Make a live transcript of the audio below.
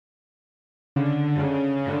All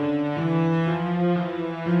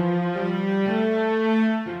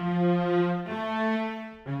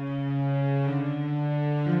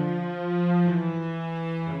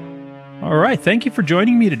right, thank you for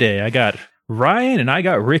joining me today. I got Ryan and I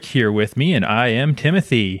got Rick here with me, and I am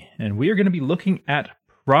Timothy, and we are going to be looking at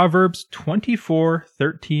Proverbs 24,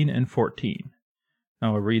 13, and 14.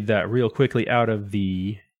 I'll read that real quickly out of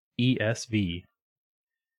the ESV.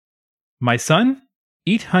 My son,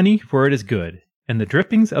 eat honey, for it is good, and the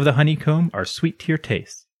drippings of the honeycomb are sweet to your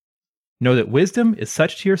taste. Know that wisdom is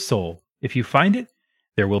such to your soul. If you find it,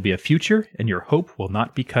 there will be a future, and your hope will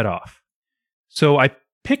not be cut off. So I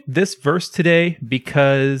picked this verse today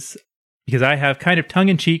because I have kind of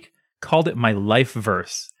tongue-in-cheek called it my life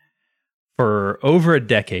verse for over a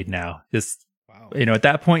decade now. Wow. At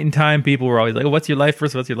that point in time, people were always like, what's your life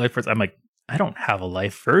verse? What's your life verse? I'm like, I don't have a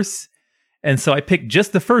life verse. And so I picked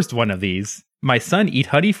just the first one of these. My son, eat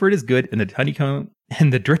honey, for it is good, and the honeycomb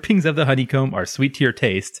and the drippings of the honeycomb are sweet to your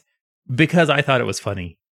taste, because I thought it was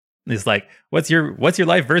funny. It's like, what's your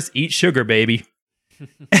life verse? Eat sugar, baby.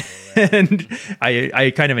 And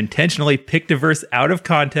I kind of intentionally picked a verse out of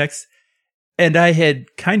context, and I had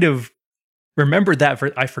kind of remembered that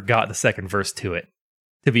verse. I forgot the second verse to it,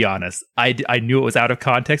 to be honest. I knew it was out of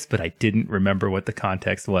context, but I didn't remember what the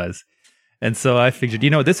context was. And so I figured,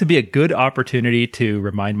 this would be a good opportunity to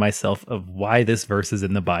remind myself of why this verse is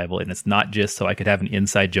in the Bible, and it's not just so I could have an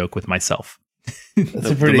inside joke with myself.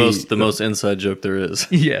 That's the most inside joke there is.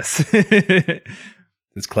 Yes.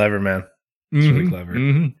 It's clever, man. It's really clever.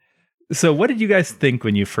 Mm-hmm. So what did you guys think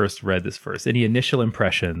when you first read this verse? Any initial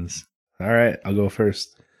impressions? All right, I'll go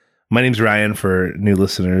first. My name's Ryan for new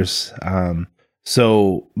listeners.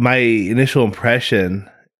 So my initial impression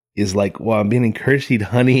is like, well, I'm being encouraged to eat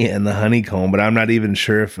honey and the honeycomb, but I'm not even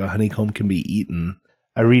sure if a honeycomb can be eaten.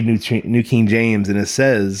 I read New King James, and it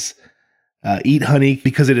says, eat honey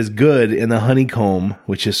because it is good, and the honeycomb,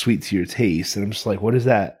 which is sweet to your taste. And I'm just like, what is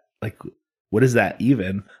that? Like, what is that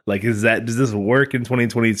even? Like, does this work in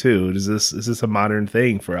 2022? Is this a modern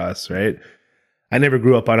thing for us, right? I never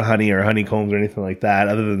grew up on honey or honeycombs or anything like that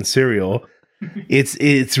other than cereal.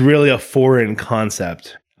 It's really a foreign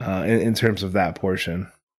concept in terms of that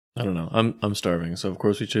portion. I don't know. I'm starving, so of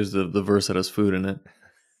course we choose the verse that has food in it.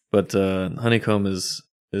 But honeycomb is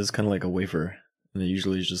kind of like a wafer, and it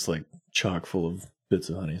usually is just like chock full of bits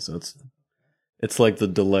of honey. So it's like the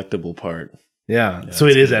delectable part. Yeah. So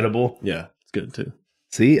it is edible. Yeah, it's good too.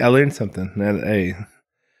 See, I learned something.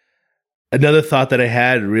 Another thought that I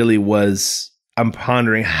had really was I'm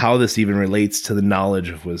pondering how this even relates to the knowledge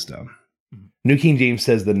of wisdom. New King James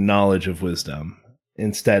says the knowledge of wisdom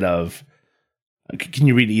instead of. Can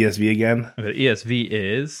you read ESV again? The ESV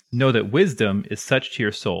is, know that wisdom is such to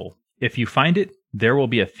your soul. If you find it, there will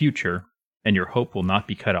be a future, and your hope will not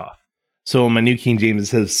be cut off. So in my New King James, it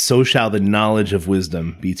says, so shall the knowledge of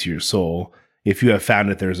wisdom be to your soul. If you have found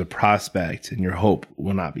it, there is a prospect, and your hope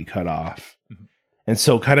will not be cut off. Mm-hmm. And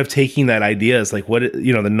so kind of taking that idea is like,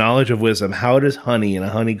 the knowledge of wisdom, how does honey and a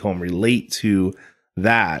honeycomb relate to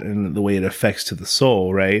that and the way it affects to the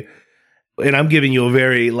soul, right? And I'm giving you a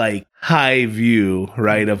very high view,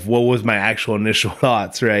 right, of what was my actual initial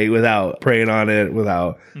thoughts, right, without praying on it,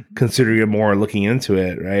 without considering it more, looking into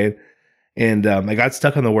it, right? And I got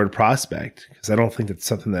stuck on the word prospect because I don't think that's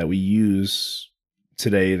something that we use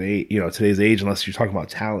today, today's age, unless you're talking about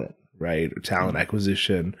talent, right, or talent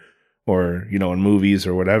acquisition, or in movies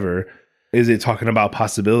or whatever. Is it talking about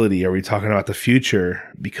possibility? Are we talking about the future?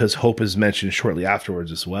 Because hope is mentioned shortly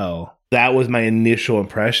afterwards as well. That was my initial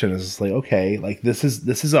impression. Is like, okay, this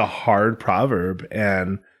is a hard proverb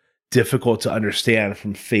and difficult to understand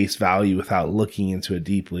from face value without looking into it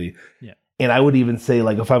deeply. Yeah. And I would even say,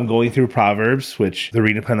 if I'm going through Proverbs, which the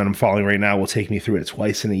reading plan that I'm following right now will take me through it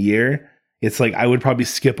twice in a year, it's I would probably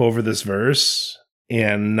skip over this verse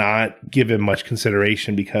and not give it much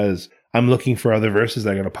consideration because I'm looking for other verses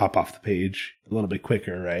that are going to pop off the page a little bit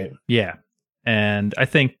quicker, right? Yeah. And I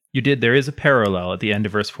think there is a parallel at the end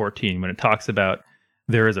of verse 14 when it talks about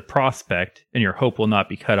there is a prospect and your hope will not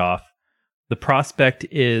be cut off. The prospect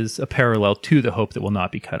is a parallel to the hope that will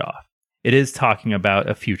not be cut off. It is talking about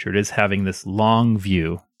a future. It is having this long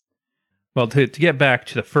view. Well, to get back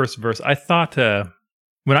to the first verse, I thought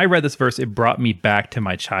when I read this verse, it brought me back to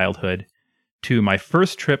my childhood, to my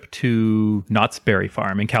first trip to Knott's Berry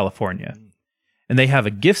Farm in California. And they have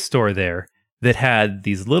a gift store there that had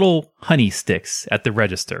these little honey sticks at the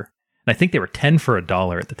register. And I think they were 10 for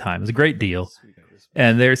 $1 at the time. It was a great deal.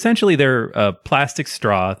 And they're a plastic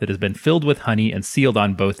straw that has been filled with honey and sealed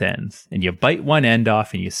on both ends. And you bite one end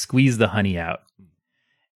off and you squeeze the honey out.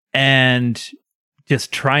 And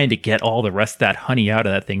just trying to get all the rest of that honey out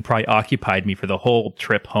of that thing probably occupied me for the whole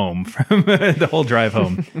trip home, from the whole drive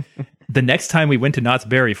home. The next time we went to Knott's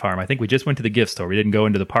Berry Farm, I think we just went to the gift store. We didn't go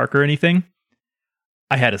into the park or anything.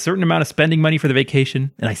 I had a certain amount of spending money for the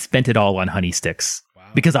vacation, and I spent it all on honey sticks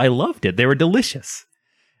because I loved it. They were delicious.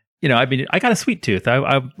 You know, I mean, I got a sweet tooth.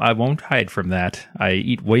 I won't hide from that. I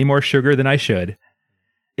eat way more sugar than I should.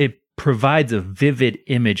 It provides a vivid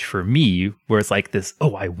image for me where it's like this,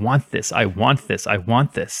 oh, I want this, I want this, I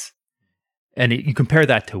want this. And you compare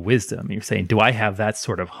that to wisdom. You're saying, do I have that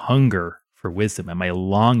sort of hunger for wisdom? Am I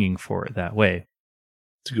longing for it that way?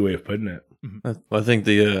 It's a good way of putting it. I think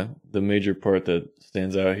the major part that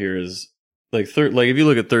stands out here is like if you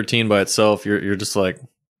look at 13 by itself, you're just like,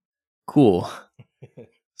 cool,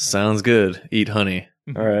 sounds good, eat honey.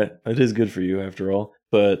 All right, it is good for you after all.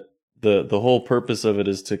 But the whole purpose of it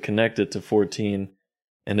is to connect it to 14,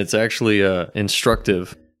 and it's actually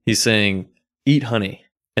instructive. He's saying, eat honey,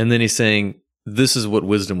 and then he's saying, this is what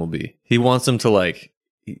wisdom will be. He wants them to like,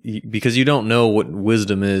 because you don't know what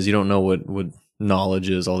wisdom is, you don't know what knowledge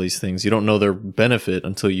is, all these things. You don't know their benefit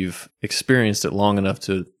until you've experienced it long enough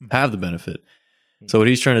to have the benefit. So what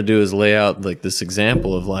he's trying to do is lay out like this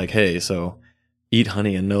example of like, hey, so eat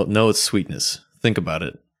honey and know its sweetness. Think about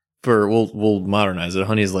it. We'll modernize it.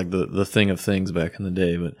 Honey is like the thing of things back in the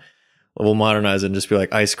day, but we'll modernize it and just be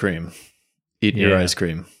like ice cream. Eat your ice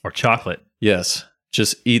cream. Or chocolate. Yes.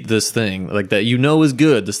 Just eat this thing like that you know is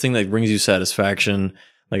good. This thing that brings you satisfaction,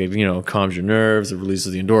 like, you know, calms your nerves, it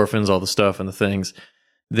releases the endorphins, all the stuff and the things.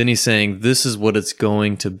 Then he's saying, this is what it's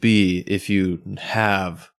going to be if you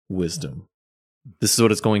have wisdom. This is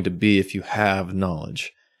what it's going to be if you have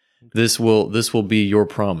knowledge. This will be your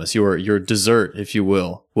promise, your dessert, if you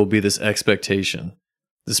will be this expectation.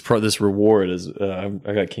 This reward is, I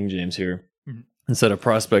got King James here. Mm-hmm. Instead of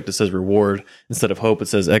prospect, it says reward. Instead of hope, it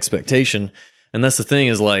says expectation. And that's the thing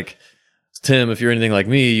is like, Tim, if you're anything like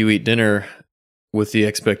me, you eat dinner with the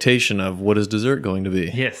expectation of what is dessert going to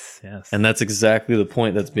be. Yes. And that's exactly the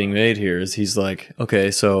point that's being made here is he's like,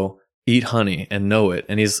 okay, so eat honey and know it.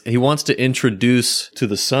 And he wants to introduce to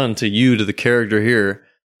the son, to you, to the character here,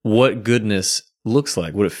 what goodness looks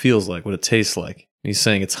like, what it feels like, what it tastes like. And he's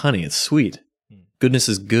saying it's honey, it's sweet. Goodness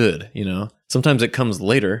is good, you know. Sometimes it comes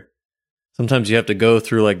later. Sometimes you have to go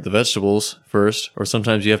through like the vegetables first, or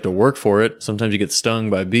sometimes you have to work for it. Sometimes you get stung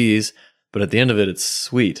by bees, but at the end of it, it's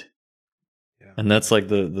sweet. Yeah. And that's like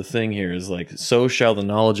the thing here is like, so shall the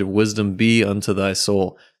knowledge of wisdom be unto thy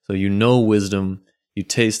soul. So you know wisdom, you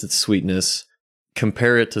taste its sweetness,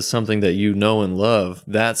 compare it to something that you know and love.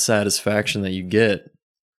 That satisfaction that you get,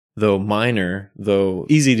 though minor, though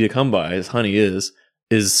easy to come by as honey is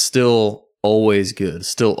still always good,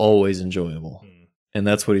 still always enjoyable. And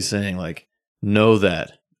that's what he's saying, like, know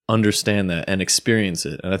that, understand that, and experience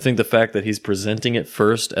it. And I think the fact that he's presenting it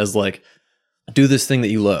first as like, do this thing that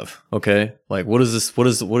you love, okay? Like, what is this? What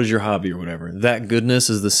is your hobby or whatever? That goodness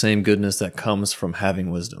is the same goodness that comes from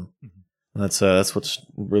having wisdom. And that's what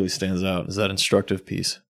really stands out, is that instructive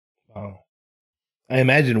piece. Wow. I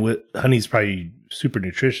imagine honey's probably super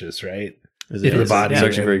nutritious, right? For the body. It's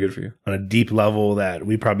actually very good for you. On a deep level that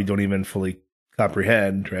we probably don't even fully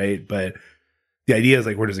comprehend, right? But the idea is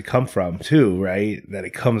like, where does it come from too, right? That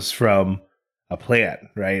it comes from a plant,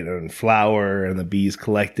 right? And flower, and the bees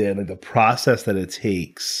collect it, and the process that it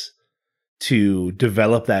takes to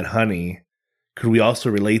develop that honey. Could we also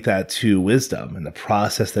relate that to wisdom and the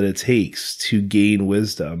process that it takes to gain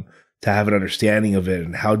wisdom, to have an understanding of it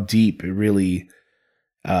and how deep it really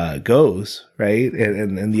goes, right?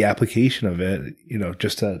 And the application of it, you know,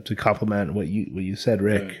 just to complement what you said,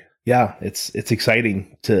 Rick. Right. Yeah, it's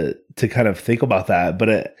exciting to kind of think about that, but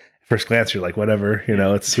at first glance you're like, whatever, you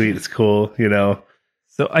know, it's sweet, it's cool, you know.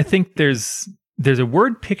 So I think there's a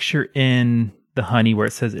word picture in the honey where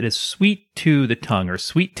it says it is sweet to the tongue or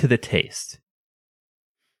sweet to the taste.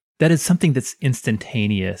 That is something that's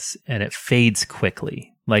instantaneous and it fades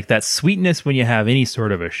quickly. Like that sweetness when you have any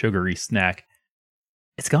sort of a sugary snack,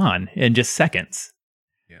 it's gone in just seconds.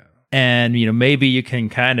 Yeah. And, you know, maybe you can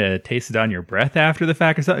kind of taste it on your breath after the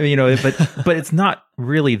fact or something, you know, but it's not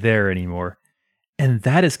really there anymore. And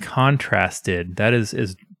that is contrasted. That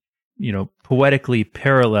is, you know, poetically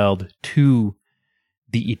paralleled to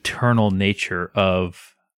the eternal nature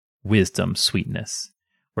of wisdom, sweetness.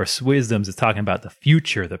 Where wisdom is talking about the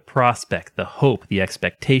future, the prospect, the hope, the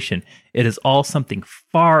expectation. It is all something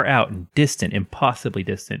far out and distant, impossibly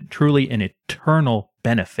distant, truly an eternal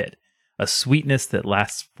benefit, a sweetness that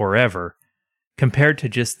lasts forever, compared to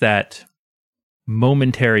just that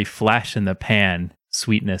momentary flash in the pan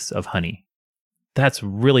sweetness of honey. That's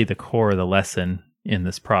really the core of the lesson in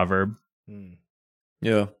this proverb.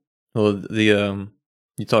 Yeah. Well,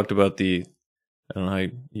 You talked about I don't know how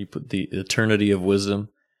you put the eternity of wisdom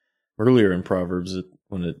earlier in Proverbs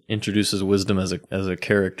when it introduces wisdom as a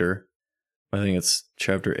character. I think it's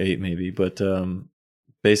chapter 8 maybe, but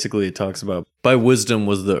basically it talks about by wisdom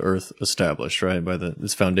was the earth established, right? By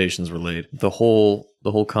its foundations were laid. The whole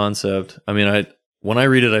concept. I mean, when I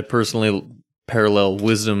read it, I personally parallel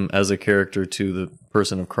wisdom as a character to the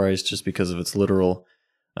person of Christ just because of its literal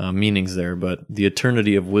meanings there. But the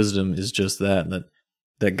eternity of wisdom is just that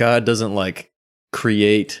God doesn't like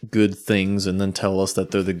create good things and then tell us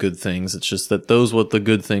that they're the good things. It's just that those are what the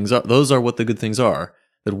good things are.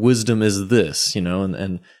 That wisdom is this,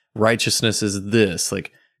 and righteousness is this.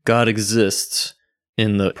 Like God exists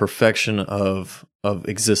in the perfection of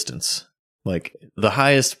existence. Like the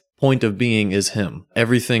highest point of being is Him.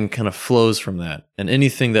 Everything kind of flows from that. And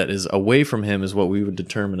anything that is away from Him is what we would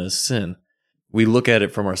determine as sin. We look at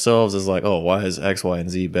it from ourselves as like, oh, why is X, Y, and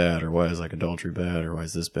Z bad? Or why is like adultery bad? Or why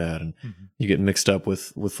is this bad? And you get mixed up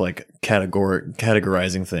with like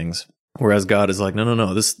categorizing things. Whereas God is like,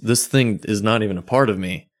 no, this thing is not even a part of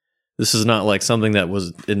me. This is not like something that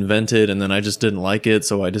was invented and then I just didn't like it,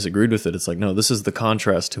 so I disagreed with it. It's like, no, this is the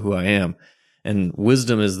contrast to who I am. And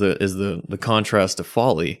wisdom is the contrast to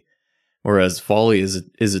folly. Whereas folly is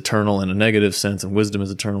eternal in a negative sense, and wisdom is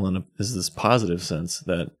eternal is this positive sense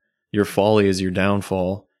that your folly is your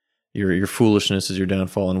downfall, your foolishness is your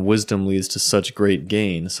downfall, and wisdom leads to such great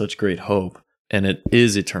gain, such great hope, and it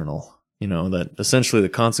is eternal. That essentially the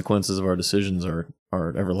consequences of our decisions are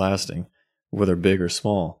everlasting, whether big or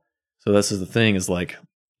small. So this is the thing, is like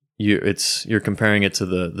you're comparing it to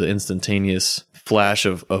the instantaneous flash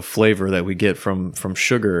of flavor that we get from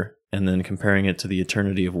sugar, and then comparing it to the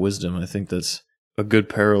eternity of wisdom. I think that's a good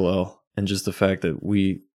parallel, and just the fact that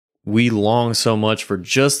we long so much for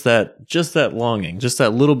just that longing, just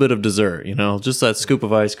that little bit of dessert, just that scoop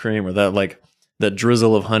of ice cream or that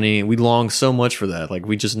drizzle of honey. We long so much for that. Like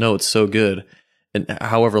we just know it's so good, and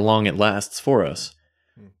however long it lasts for us.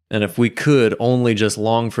 And if we could only just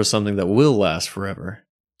long for something that will last forever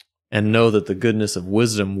and know that the goodness of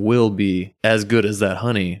wisdom will be as good as that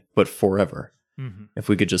honey, but forever. If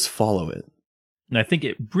we could just follow it. And I think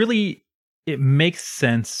it makes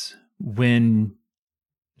sense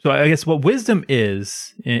so I guess what wisdom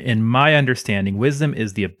is, in my understanding, wisdom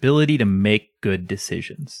is the ability to make good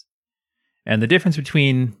decisions. And the difference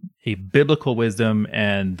between a biblical wisdom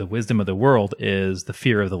and the wisdom of the world is the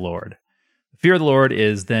fear of the Lord. The fear of the Lord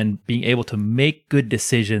is then being able to make good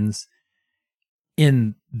decisions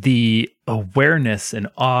in the awareness and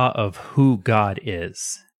awe of who God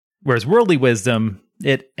is. Whereas worldly wisdom,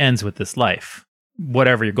 it ends with this life.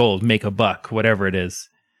 Whatever your goal is, make a buck, whatever it is,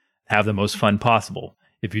 have the most fun possible.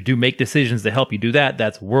 If you do make decisions to help you do that,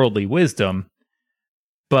 that's worldly wisdom.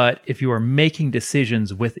 But if you are making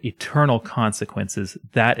decisions with eternal consequences,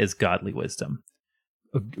 that is godly wisdom.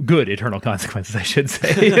 Good eternal consequences, I should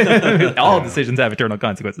say. All decisions have eternal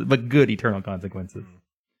consequences, but good eternal consequences.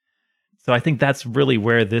 So I think that's really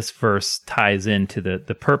where this verse ties into the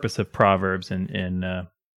purpose of Proverbs in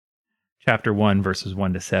chapter 1, verses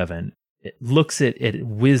 1 to 7. It looks at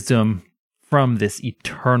wisdom from this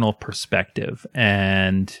eternal perspective,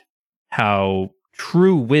 and how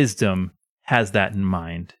true wisdom has that in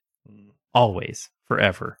mind always,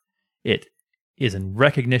 forever. It is in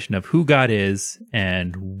recognition of who God is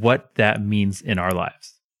and what that means in our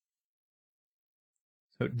lives.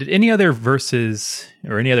 So did any other verses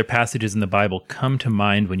or any other passages in the Bible come to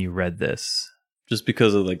mind when you read this? Just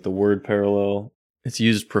because of like the word parallel, it's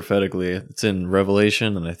used prophetically. It's in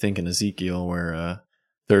Revelation and I think in Ezekiel, where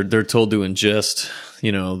they're told to ingest,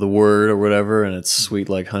 the word or whatever, and it's sweet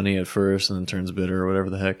like honey at first and then turns bitter or whatever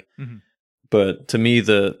the heck. But to me,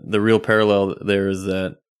 the real parallel there is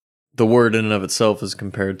that the word in and of itself is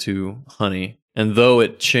compared to honey. And though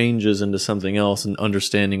it changes into something else, and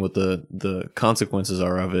understanding what the consequences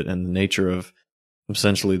are of it and the nature of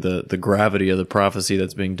essentially the gravity of the prophecy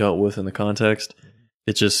that's being dealt with in the context,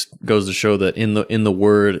 it just goes to show that in the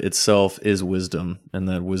word itself is wisdom, and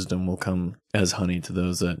that wisdom will come as honey to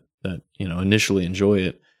those that initially enjoy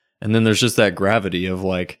it. And then there's just that gravity of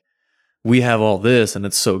like, we have all this and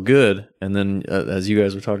it's so good. And then as you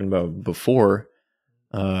guys were talking about before,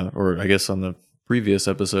 or I guess on the previous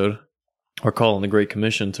episode, our call on the Great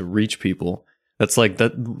Commission to reach people. That's like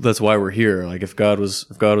that's why we're here. Like if God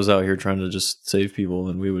was out here trying to just save people,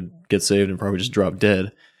 then we would get saved and probably just drop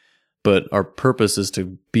dead. But our purpose is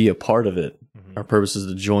to be a part of it. Our purpose is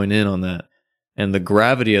to join in on that. And the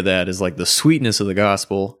gravity of that is like the sweetness of the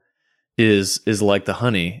gospel is like the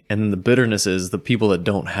honey. And then the bitterness is the people that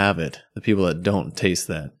don't have it, the people that don't taste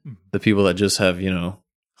that, the people that just have,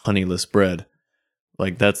 honeyless bread.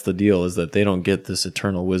 Like that's the deal, is that they don't get this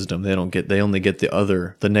eternal wisdom. They only get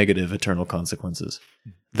the negative eternal consequences.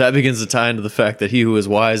 That begins to tie into the fact that he who is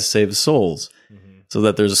wise saves souls. So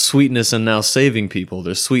that there's a sweetness in now saving people.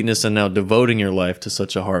 There's sweetness in now devoting your life to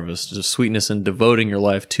such a harvest. There's sweetness in devoting your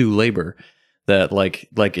life to labor. That like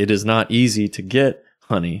it is not easy to get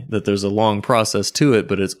honey, that there's a long process to it,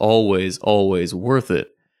 but it's always, always worth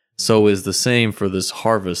it. So is the same for this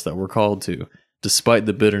harvest that we're called to, despite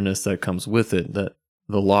the bitterness that comes with it, that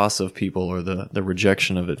the loss of people or the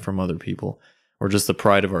rejection of it from other people, or just the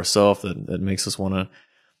pride of ourself that makes us want to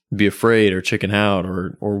be afraid or chicken out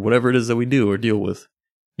or whatever it is that we do or deal with.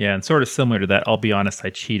 Yeah, and sort of similar to that, I'll be honest, I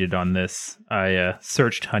cheated on this. I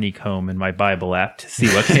searched honeycomb in my Bible app to see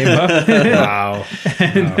what came up. Wow.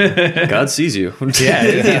 God sees you. Yeah,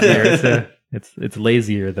 it's easier. It's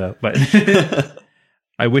lazier though, but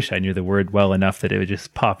I wish I knew the word well enough that it would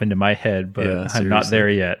just pop into my head, but Yeah, I'm not there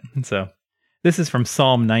yet. So this is from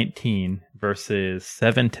Psalm 19, verses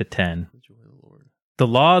 7 to 10. The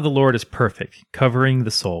law of the Lord is perfect, covering the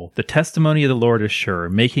soul. The testimony of the Lord is sure,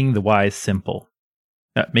 making the wise simple.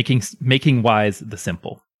 Making wise the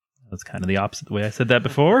simple. That's kind of the opposite the way I said that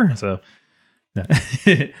before. So no.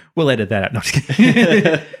 We'll edit that out. No, I'm just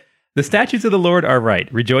kidding. The statutes of the Lord are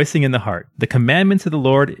right, rejoicing in the heart. The commandments of the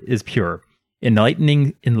Lord is pure,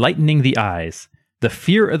 enlightening the eyes. The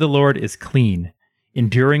fear of the Lord is clean,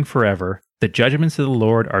 enduring forever. The judgments of the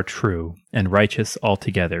Lord are true and righteous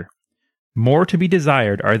altogether. More to be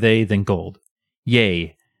desired are they than gold,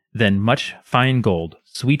 yea, than much fine gold,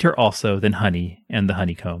 sweeter also than honey and the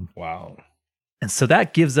honeycomb. Wow. And so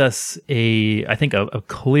that gives us I think a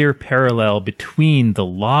clear parallel between the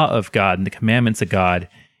law of God and the commandments of God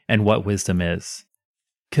and what wisdom is.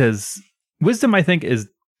 Because wisdom, I think, is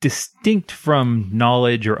distinct from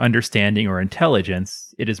knowledge or understanding or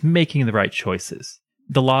intelligence. It is making the right choices.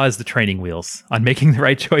 The law is the training wheels on making the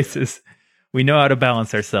right choices. We know how to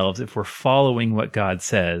balance ourselves if we're following what God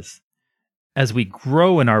says. As we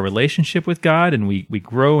grow in our relationship with God and we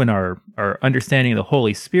grow in our understanding of the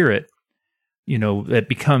Holy Spirit, it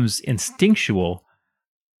becomes instinctual.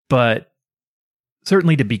 But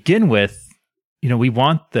certainly to begin with, we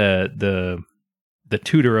want the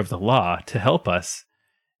tutor of the law to help us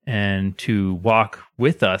and to walk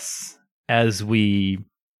with us as we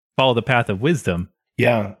follow the path of wisdom.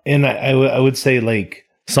 Yeah. And I would say, like,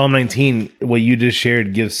 Psalm 19, what you just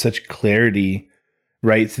shared gives such clarity,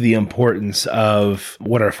 right, to the importance of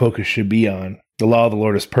what our focus should be on. The law of the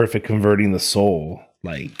Lord is perfect, converting the soul.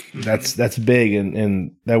 Like, that's big.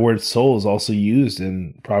 And that word soul is also used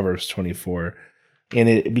in Proverbs 24.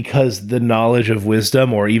 And because the knowledge of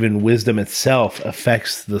wisdom, or even wisdom itself,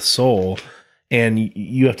 affects the soul. And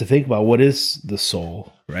you have to think about, what is the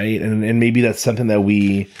soul, right? And maybe that's something that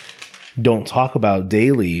we don't talk about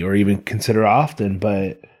daily or even consider often,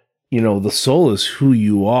 but the soul is who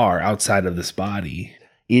you are outside of this body.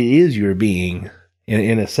 It is your being,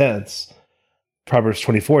 in a sense. Proverbs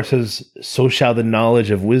 24 says, so shall the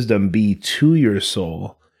knowledge of wisdom be to your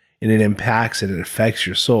soul. And it impacts and it affects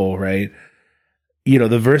your soul, right?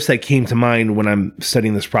 The verse that came to mind when I'm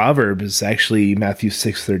studying this proverb is actually Matthew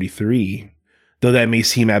 6:33. Though that may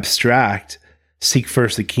seem abstract, seek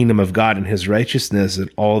first the kingdom of God and his righteousness, and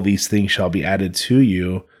all these things shall be added to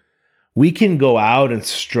you. We can go out and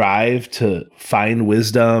strive to find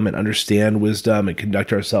wisdom and understand wisdom and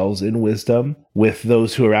conduct ourselves in wisdom with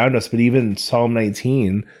those who are around us. But even Psalm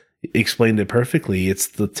 19 explained it perfectly. It's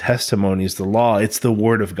the testimonies, the law, it's the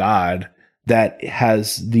word of God that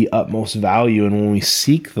has the utmost value. And when we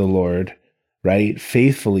seek the Lord, right,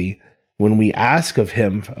 faithfully, when we ask of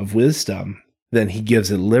him of wisdom, then he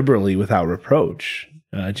gives it liberally without reproach.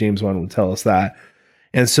 James 1 would tell us that.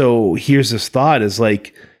 And so here's this thought is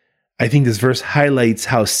like, I think this verse highlights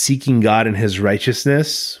how seeking God in his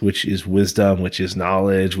righteousness, which is wisdom, which is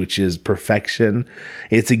knowledge, which is perfection,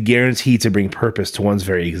 it's a guarantee to bring purpose to one's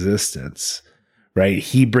very existence, right?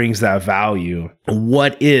 He brings that value.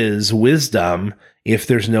 What is wisdom if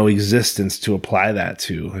there's no existence to apply that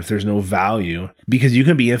to, if there's no value? Because you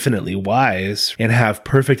can be infinitely wise and have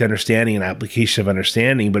perfect understanding and application of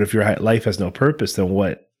understanding, but if your life has no purpose, then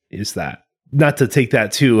what is that? Not to take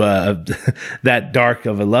that to that dark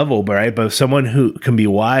of a level, but someone who can be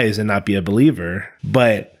wise and not be a believer,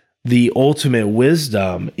 but the ultimate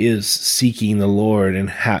wisdom is seeking the Lord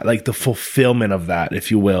and like the fulfillment of that,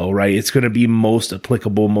 if you will, right? It's going to be most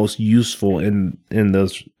applicable, most useful in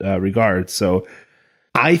those regards. So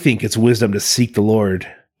I think it's wisdom to seek the Lord,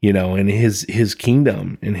 in his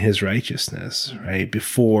kingdom, in his righteousness, right?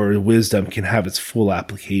 Before wisdom can have its full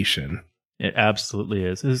application. It absolutely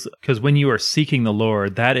is. Because when you are seeking the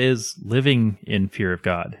Lord, that is living in fear of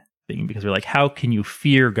God. thing because we're like, how can you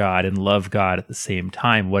fear God and love God at the same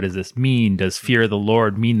time? What does this mean? Does fear of the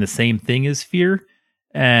Lord mean the same thing as fear?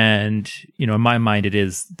 And, in my mind, it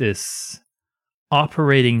is this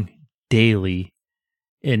operating daily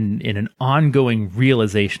in an ongoing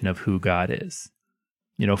realization of who God is.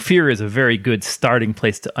 Fear is a very good starting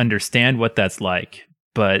place to understand what that's like,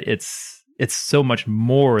 but it's so much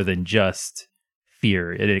more than just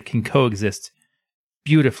fear. It can coexist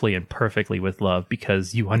beautifully and perfectly with love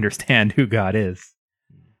because you understand who God is.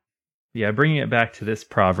 Yeah, bringing it back to this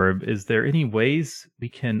proverb, is there any ways we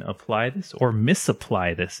can apply this or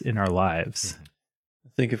misapply this in our lives? I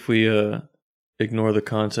think if we ignore the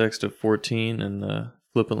context of 14 and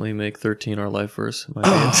flippantly make 13 our life verse, it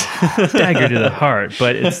might be dagger to the heart,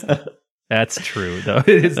 but that's true, though.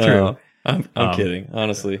 It is true. I'm kidding,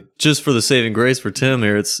 honestly. Just for the saving grace for Tim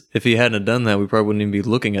here, if he hadn't have done that, we probably wouldn't even be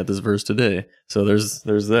looking at this verse today. So there's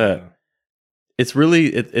that. It's really,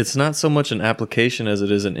 it's not so much an application as it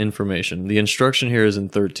is an information. The instruction here is in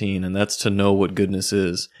 13, and that's to know what goodness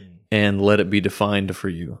is and let it be defined for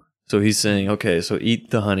you. So he's saying, okay, so eat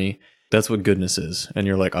the honey. That's what goodness is. And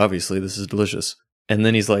you're like, obviously, this is delicious. And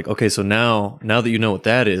then he's like, okay, so now that you know what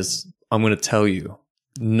that is, I'm going to tell you.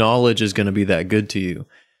 Knowledge is going to be that good to you.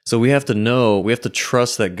 So we have to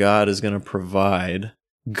trust that God is going to provide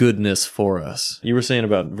goodness for us. You were saying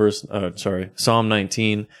about Psalm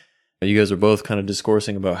 19. You guys are both kind of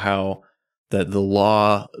discoursing about how that the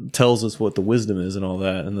law tells us what the wisdom is and all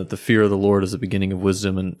that, and that the fear of the Lord is the beginning of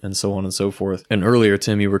wisdom and so on and so forth. And earlier,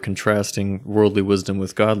 Tim, you were contrasting worldly wisdom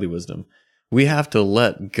with godly wisdom. We have to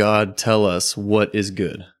let God tell us what is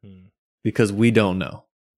good because we don't know.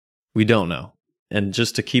 We don't know. And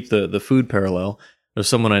just to keep the food parallel, there's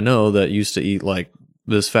someone I know that used to eat like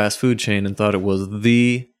this fast food chain and thought it was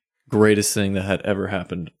the greatest thing that had ever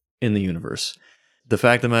happened in the universe. The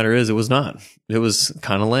fact of the matter is, it was not. It was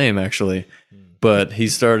kind of lame, actually. But he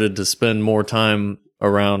started to spend more time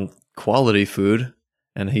around quality food,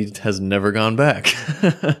 and he has never gone back.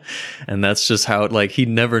 And that's just how he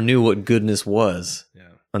never knew what goodness was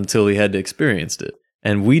until he had to experience it.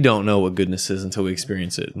 And we don't know what goodness is until we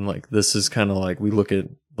experience it. And this is kind of we look at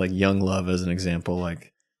young love as an example,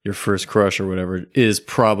 your first crush or whatever is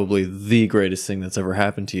probably the greatest thing that's ever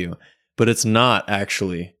happened to you. But it's not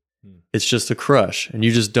actually. It's just a crush, and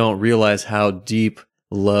you just don't realize how deep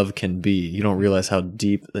love can be. You don't realize how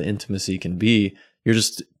deep the intimacy can be. You're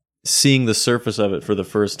just seeing the surface of it for the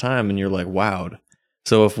first time, and you're like, wowed.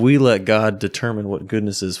 So if we let God determine what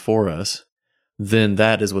goodness is for us, then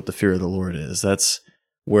that is what the fear of the Lord is. That's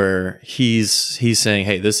where he's saying,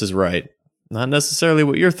 hey, this is right. Not necessarily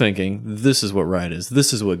what you're thinking. This is what right is.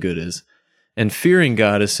 This is what good is. And fearing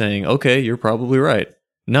God is saying, okay, you're probably right.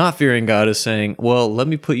 Not fearing God is saying, well, let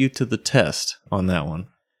me put you to the test on that one,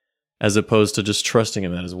 as opposed to just trusting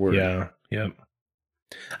him at his word. Yeah, yep.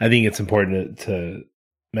 I think it's important to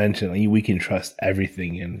mention we can trust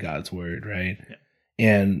everything in God's word, right? Yeah.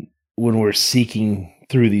 And when we're seeking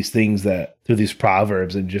through these things through these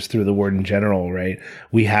proverbs and just through the word in general, right,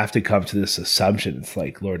 we have to come to this assumption. It's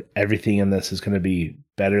Lord, everything in this is going to be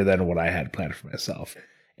better than what I had planned for myself,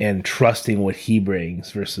 and trusting what he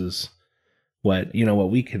brings versus what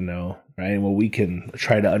we can know, right? And what we can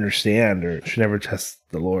try to understand, or should never test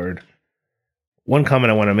the Lord. One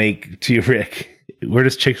comment I want to make to you, Rick, where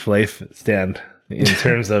does Chick-fil-A stand in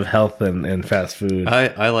terms of health and fast food?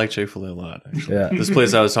 I like Chick-fil-A a lot, actually. Yeah. This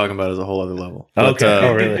place I was talking about is a whole other level. But,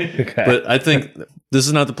 oh, really? Okay. But I think this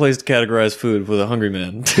is not the place to categorize food with a hungry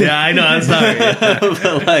man. Yeah, I know. I'm sorry.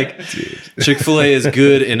 But Chick-fil-A is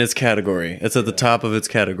good in its category. It's at the top of its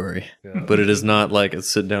category. Yeah. But it is not a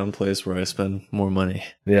sit-down place where I spend more money.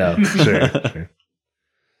 Yeah, sure.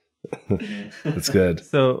 That's good.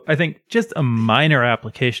 So I think just a minor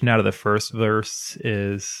application out of the first verse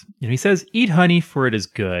is, he says, eat honey for it is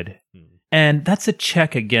good. And that's a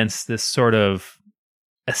check against this sort of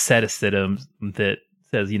asceticism that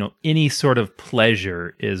says, any sort of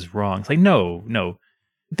pleasure is wrong. It's no.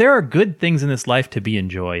 There are good things in this life to be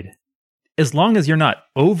enjoyed. As long as you're not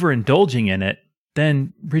overindulging in it,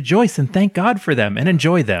 then rejoice and thank God for them and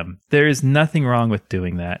enjoy them. There is nothing wrong with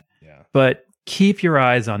doing that. Yeah. But keep your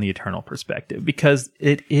eyes on the eternal perspective, because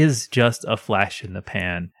it is just a flash in the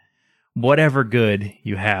pan. Whatever good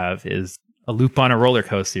you have is a loop on a roller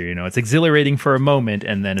coaster, it's exhilarating for a moment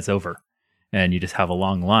and then it's over. And you just have a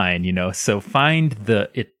long line, So find the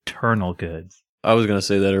eternal goods. I was going to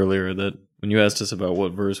say that earlier, that when you asked us about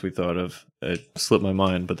what verse we thought of, it slipped my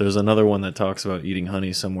mind. But there's another one that talks about eating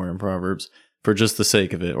honey somewhere in Proverbs for just the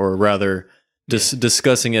sake of it, or rather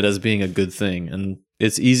discussing it as being a good thing. And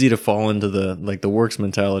it's easy to fall into the works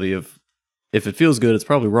mentality of, if it feels good, it's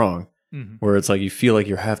probably wrong. where it's like you feel like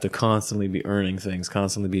you have to constantly be earning things,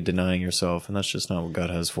 constantly be denying yourself, and that's just not what God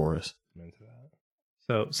has for us.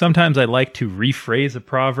 So sometimes I like to rephrase a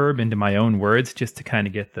proverb into my own words just to kind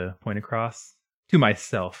of get the point across to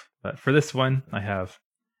myself. But for this one, I have,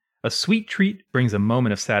 a sweet treat brings a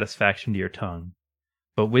moment of satisfaction to your tongue,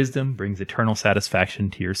 but wisdom brings eternal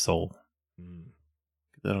satisfaction to your soul.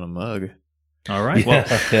 Get that on a mug. All right. Yeah,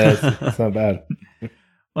 it's not bad.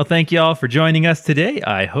 Well, thank you all for joining us today.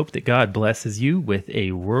 I hope that God blesses you with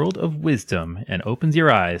a world of wisdom and opens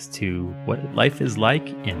your eyes to what life is like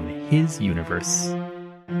in His universe.